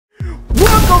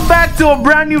Welcome back to a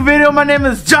brand new video. My name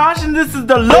is Josh and this is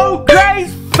the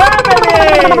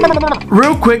locrazefamily.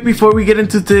 Real quick before we get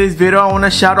into today's video, I want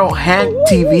to shout out Hank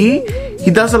TV.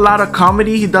 He does a lot of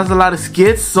comedy, he does a lot of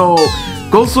skits, so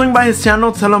go swing by his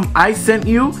channel, tell him I sent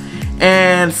you,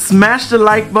 and smash the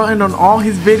like button on all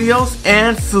his videos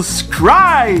and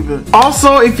subscribe.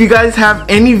 Also, if you guys have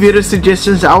any video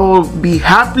suggestions, I will be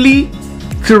happy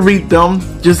to read them.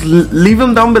 Just leave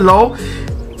them down below,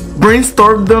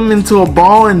 brainstorm them into a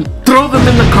ball and throw them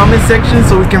in the comment section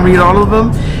so we can read all of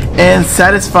them and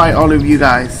satisfy all of you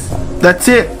guys. That's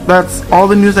it. That's all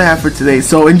the news I have for today,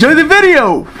 so enjoy the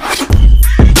video.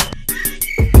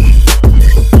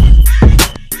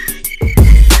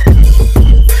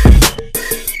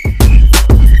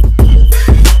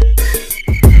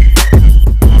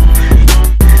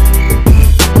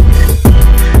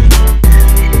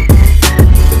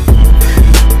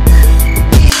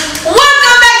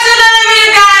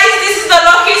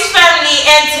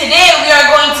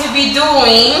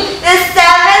 The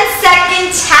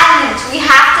 7-second challenge. We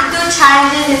have to do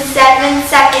challenges in 7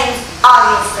 seconds,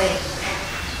 obviously.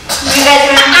 You guys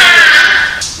remember?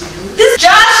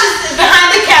 Josh is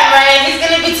behind the camera and he's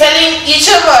gonna be telling each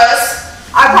of us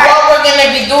what we're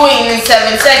gonna be doing in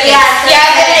 7 seconds. Yeah,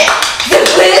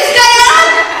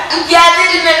 He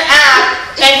added in an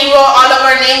app and he wrote all of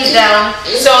our names down.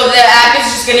 So the app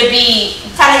is just gonna be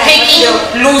picking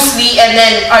loosely, and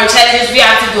then our challenges, we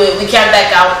have to do it. We can't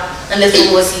back out. Unless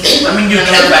we will see. I mean, you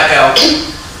can't back out.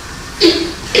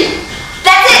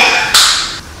 That's it.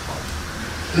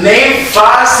 Name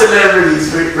 5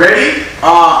 celebrities. Ready?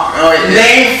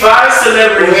 Name 5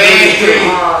 celebrities. 3,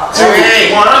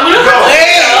 2, 1, go.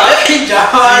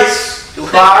 Josh. 5,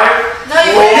 4,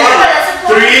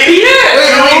 3,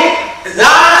 2, 1,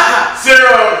 0.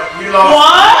 You lost.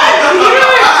 What?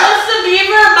 Justin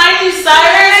Bieber, Miley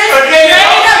Cyrus. Okay.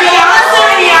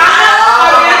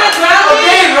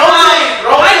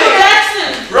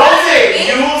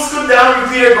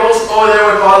 Repeater goes over there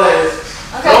where Paula is.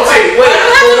 Okay. Rotate. Wait, we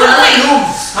never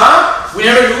lose. Huh? We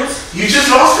never lose? You just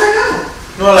lost right now.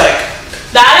 No, like.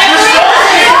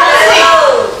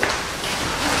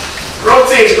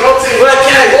 Rotate. Well,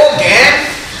 can I go again?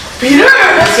 Peter,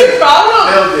 what's your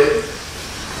problem? Nailed it.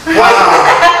 Wow.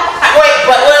 wait.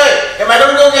 Am I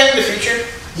gonna go again in the future?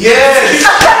 Yes.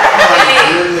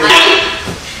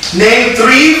 Name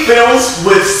 3 films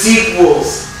with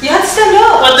sequels. You have to stand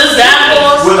up. What does that mean?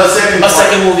 With a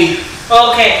second movie.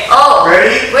 Okay. Oh.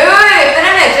 Ready? Wait. Wait a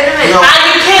minute. No.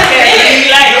 You can't say it.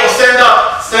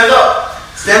 No, stand up.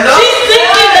 She's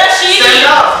thinking that she Stand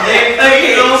up. Name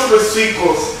 3 films with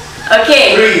sequels.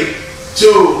 Okay. 3,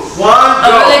 2, 1,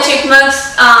 go. The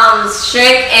Chipmunks,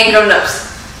 Shrek, and Grown Ups.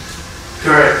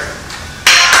 Correct.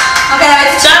 Okay,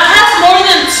 that's That has more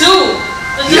than 2.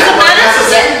 Does Yeah, it but matter? that's the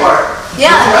second part.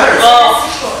 Yeah. Doesn't matter. Oh.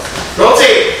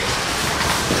 Rotate.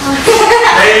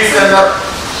 Ladies, stand up.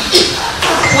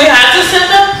 We have to stand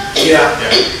up? Yeah.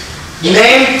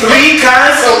 Name 3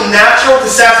 kinds of natural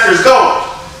disasters. Go.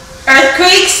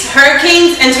 Earthquakes,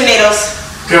 hurricanes, and tornadoes.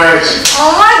 Correct.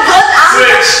 Oh my god,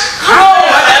 Switch.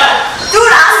 Dude,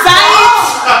 I'm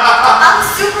science. I'm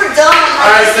super dumb.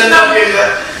 Alright, stand up,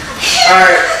 Kayla.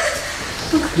 Alright.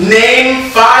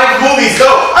 Name 5 movies.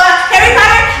 Go. Harry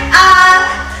Potter.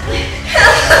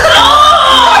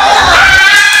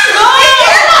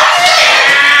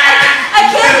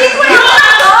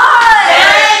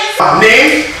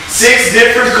 Name 6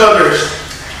 different colors.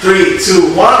 3,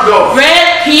 2, 1, go.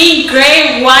 Red, pink,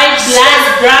 gray, white,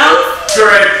 black, brown.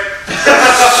 Correct. Super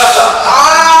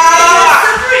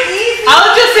easy. I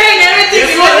was just saying everything.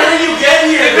 It's whatever you get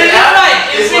here. If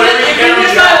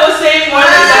I was saying more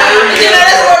than that. Did you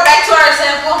notice we're back to our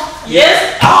sample?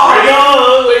 Yes. Oh,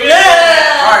 no.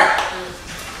 Yeah. Alright.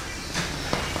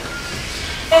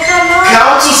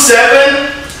 Count to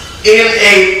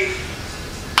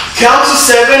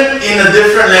 7 in a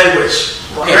different language.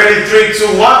 Okay. Ready? 3,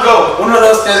 2, 1, go. 1, 2,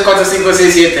 3, 4, 5,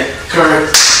 6, 7.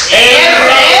 Correct.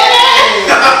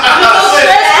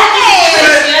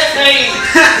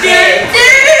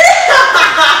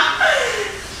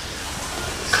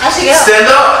 Stand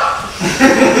up.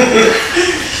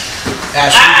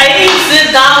 I didn't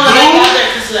sit down when I got there.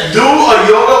 Do a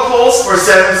yoga pose for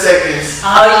 7 seconds.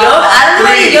 I don't know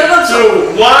 3, yoga pose.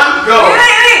 2, 1, go. Wait.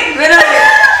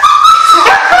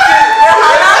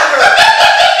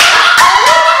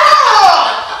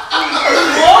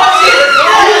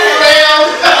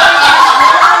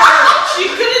 She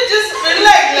could have just been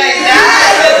like that.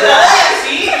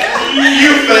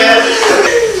 You failed.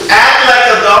 Act like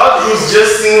a dog who's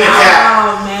just seen a cat.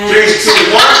 Oh man. 3,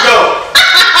 2, 1, go.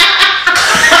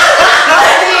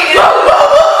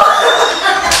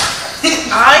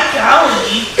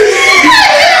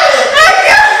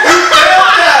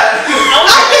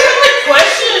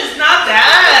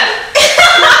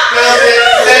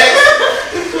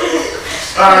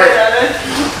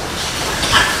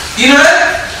 You know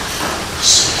that?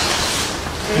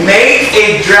 Make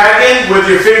a dragon with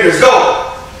your fingers. Go.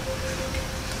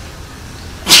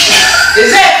 Is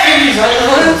that fingers?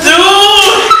 Dude!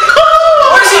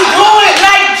 What's he doing?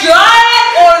 Like draw it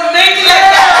or make it like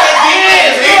that?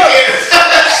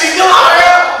 She doing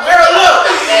it. Girl, look.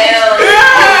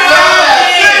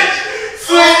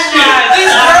 This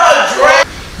girl a drag.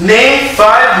 Name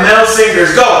 5 male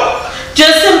singers. Go.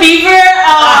 Justin Bieber,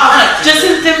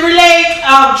 Justin Timberlake,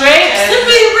 Drake, Justin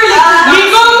Bieber,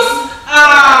 Migos,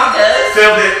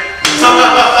 Failed it.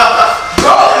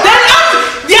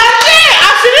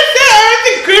 I should have said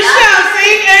everything Christian. I'm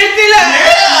saying everything like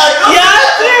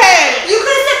You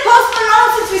could have said Post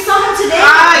Malone since we saw him today.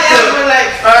 we're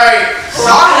like, Alright.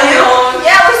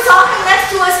 Yeah, we saw him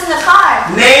next to us in the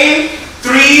car. Name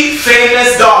 3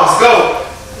 famous dogs. Go.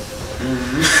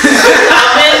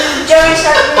 Jerry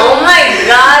Sharp. Oh my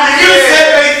god. You could have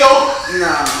said Beto.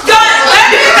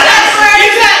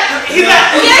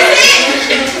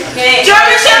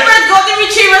 German Shepherds, Golden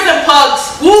Retrievers, and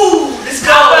Pugs. Woo! Let's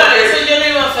go. So you don't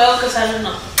even fail because I don't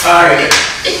know. Alright.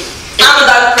 I'm a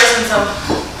dog person, so.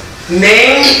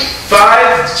 Name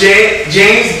 5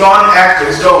 James Bond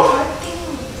actors. Go.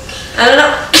 I don't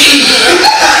know.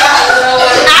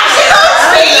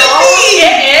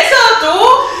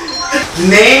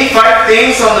 Name 5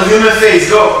 things on the human face.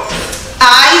 Go.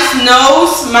 Eyes,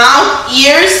 nose, mouth,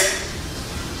 ears,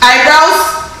 eyebrows,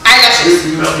 eyelashes.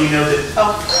 You nailed it.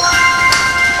 Of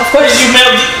course you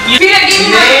nailed it.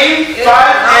 Name 5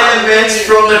 elements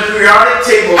from the periodic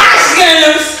table. I'm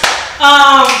gonna lose.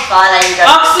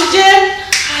 Oxygen,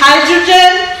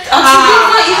 hydrogen,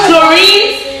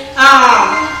 chlorine,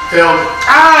 Failed.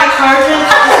 carbon.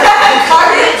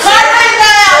 Carbon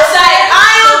dioxide,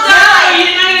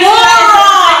 iodine, boron.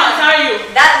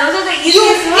 Those are the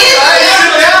easiest ones.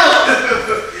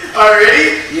 Alright, ready?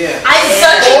 Yeah. I'm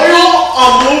such a Spoil a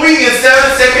movie in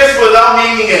 7 seconds without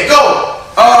naming it. Go.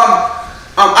 Iron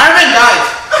Man died.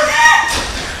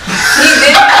 He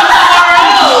did.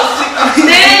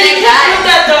 Man, you can't do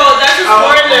that though. That's a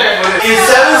spoiler. In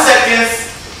 7 seconds,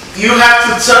 you have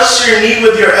to touch your knee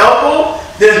with your elbow,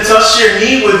 then touch your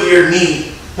knee with your knee.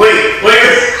 Wait. Whoa.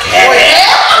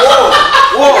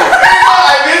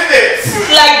 I missed it.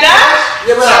 Like that?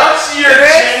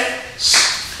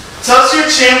 Touch your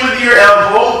chin with your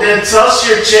elbow, then touch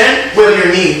your chin with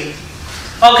your knee.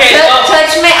 Okay.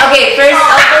 Touch me. Okay, first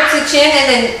elbow to chin and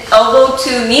then elbow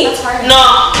to knee.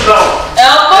 No.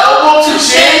 Elbow to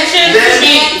chin, chin to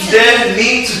knee. then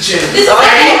knee to chin. This is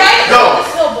Ready? right? Go.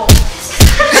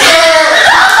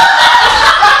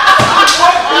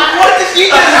 What did you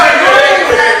do?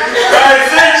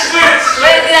 Alright, switch.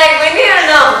 Wait, did I win it or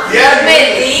no? Yeah, you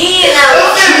Maybe. No.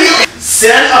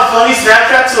 Send a funny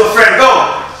Snapchat to a friend. Go.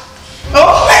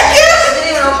 Oh my god! Didn't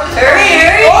even open.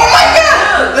 Hurry. Oh my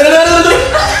god!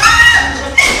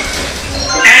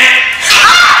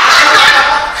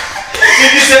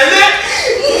 Did you send it?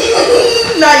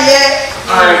 Not yet.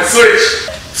 Alright, switch.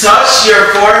 Touch your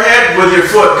forehead with your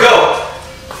foot. Go.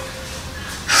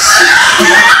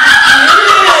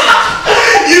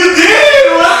 You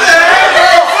did! What the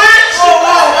heck? Switch!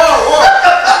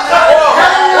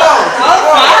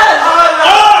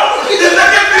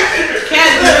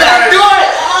 Can't do that.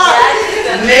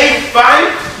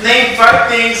 Name 5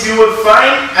 things you would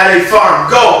find at a farm.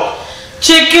 Go.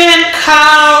 Chicken,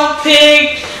 cow,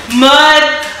 pig, mud,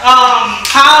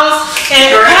 house,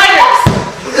 and spiders.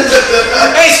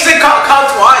 Hey, she said call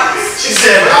twice. She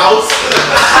said house.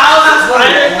 House and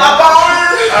spiders.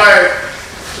 Alright.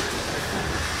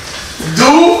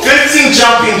 Do 15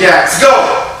 jumping jacks. Go. 1,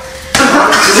 2,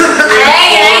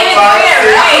 3, 4, 5,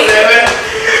 6,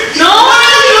 7. No,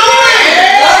 I'm doing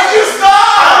it. Why'd you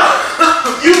stop?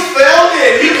 You failed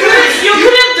it. You couldn't. You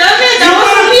could have done it. That was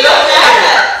really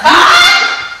bad.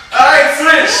 Alright,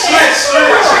 switch.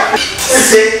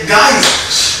 Guys,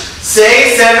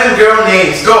 say 7 girl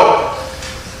names. Go.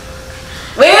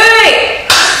 Wait.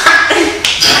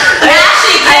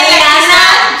 Ariana,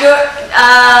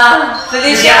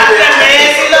 Felicia.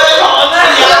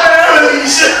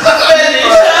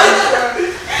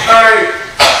 Alright.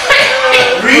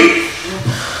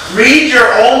 Read your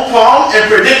own palm and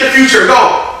predict the future. Go.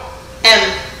 M.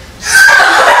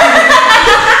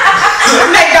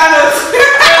 McDonald's.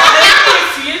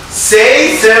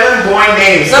 Say 7 boy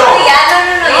names. No, Go. yeah.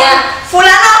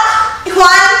 Fulano,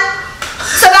 Juan,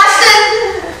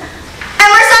 Sebastian,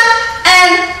 Emerson,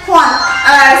 and Juan.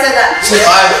 I said that.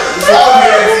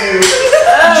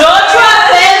 Joshua,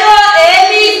 Pedro,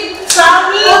 Eli,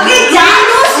 Sammy. Okay, ya.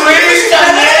 Fulano,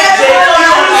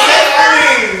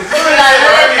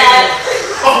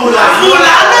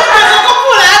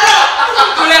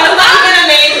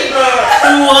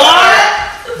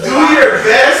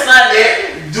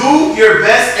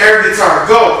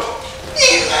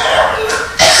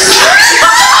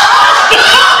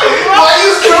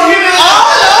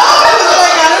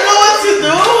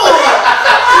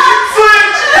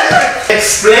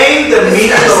 the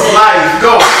meaning of life.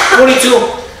 Go. 42.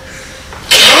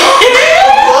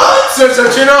 What?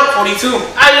 Search it up. 42.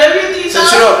 I love you, Tito.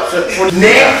 Search it up. 42.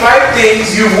 Name 5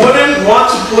 things you wouldn't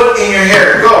want to put in your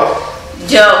hair. Go.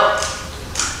 Joe.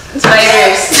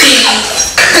 Spiders.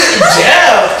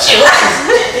 Yeah.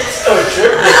 So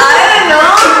tripping. I don't know.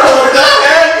 What the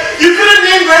heck? You could have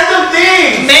named random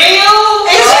things. Mayo.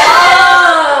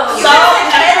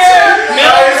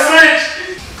 Alright, switch.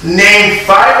 Name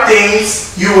 5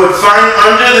 things you would find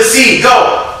under the sea.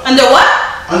 Go. Under what?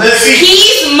 Under the sea.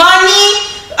 Keys,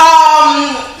 money,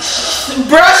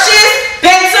 brushes,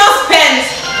 pencils, pens.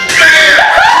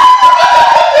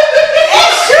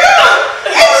 It's true.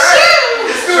 It's true.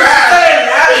 It's trash.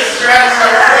 It's trash.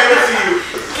 I'm giving it to you.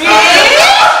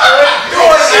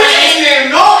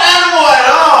 No animal at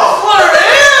all. For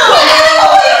real?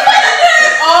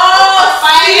 Oh,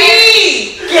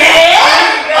 see.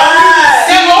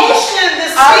 The ocean, the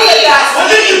sea. What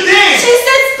did you think? She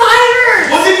said spiders.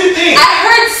 What did you think? I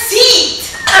heard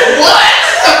seat. What?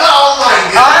 Oh my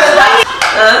god.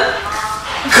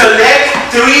 Collect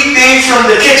 3 things from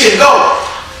the kitchen. Go.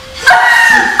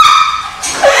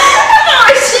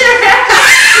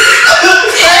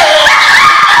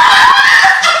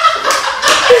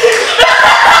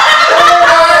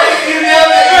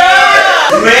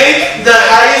 Make the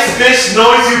highest pitched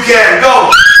noise you can. Go.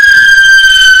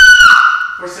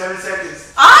 For 7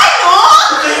 seconds. I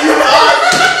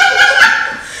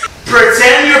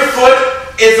Pretend your foot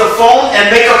is a phone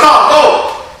and make a call.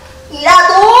 Go.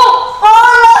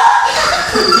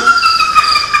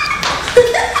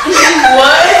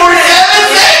 What? For 7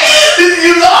 seconds.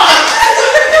 You lost.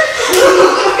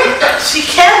 She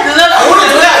can't do that.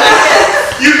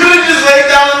 You could have just laid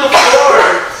down on the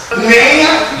floor. Name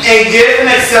and give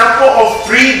an example of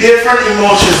 3 different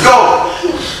emotions. Go.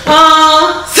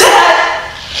 Sad.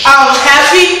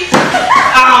 Happy.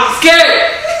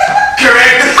 Scared.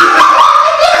 Correct.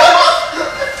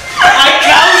 I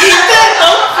can't eat that.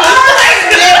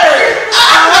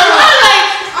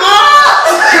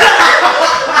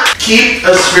 Keep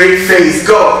a straight face.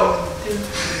 Go.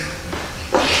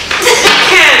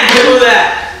 Can't do that.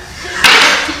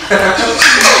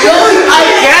 I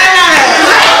can't.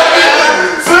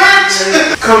 Search.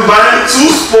 Combine 2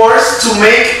 sports to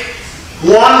make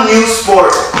 1 new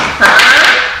sport.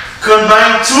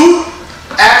 Combine 2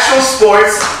 actual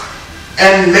sports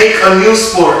and make a new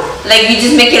sport. Like you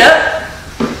just make it up?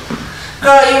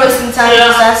 Girl, you wasting time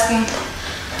just asking.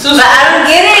 But I don't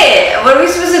get it. What are we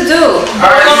supposed to do?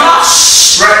 Alright,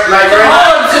 right,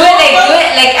 Do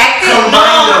it like act it.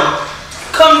 combine them.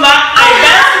 Combine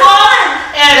basketball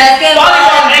and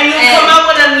volleyball, and you and- come up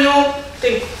with a new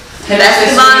thing.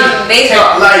 Basketball,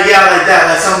 baseball. Like that,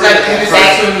 like something like that.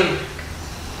 Exactly.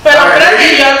 Pero Alright, creo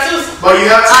ready? que ya tú. But you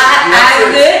have to. I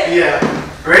you do it? Yeah.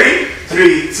 Ready?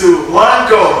 3, 2, 1,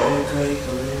 go.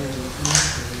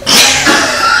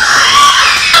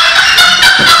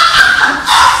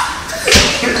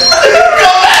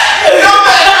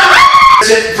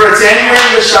 Pretend you're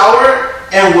in the shower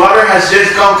and water has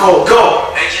just gone cold.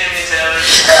 Go. Hey, Jimmy, tell me.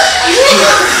 7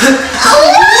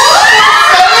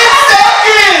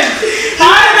 seconds.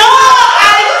 I know.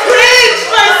 I cringe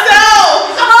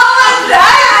myself. What was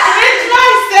that? Cringe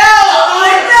myself.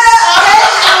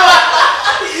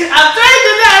 I'm trying to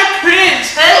do that. I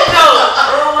cringe. Let's go.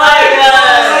 Oh my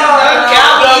god.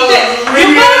 You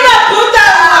better not put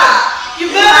that one. You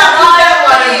better not put that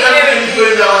one.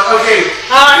 Okay.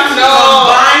 I know.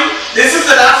 Combine. This is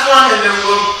the last one, and then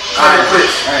we'll kind of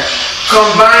quit.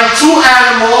 Combine 2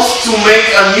 animals to make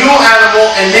a new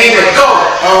animal and name it. Go.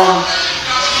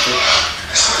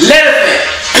 Elephant.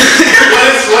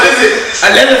 What is it?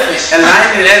 An elephant. A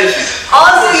lion and an elephant.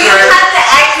 Also, you don't have to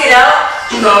act it out.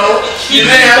 No. You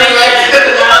didn't have to like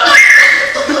it.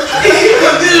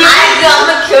 I'm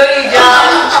gonna kill you,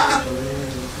 John.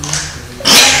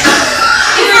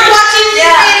 If you're watching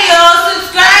this video,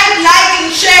 subscribe, like,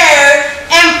 and share,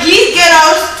 and please get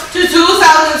us to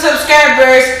 2,000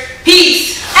 subscribers.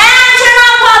 Peace. And turn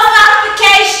on post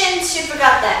notifications. She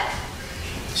forgot that.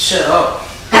 Shut up.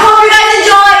 I hope you guys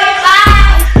enjoyed.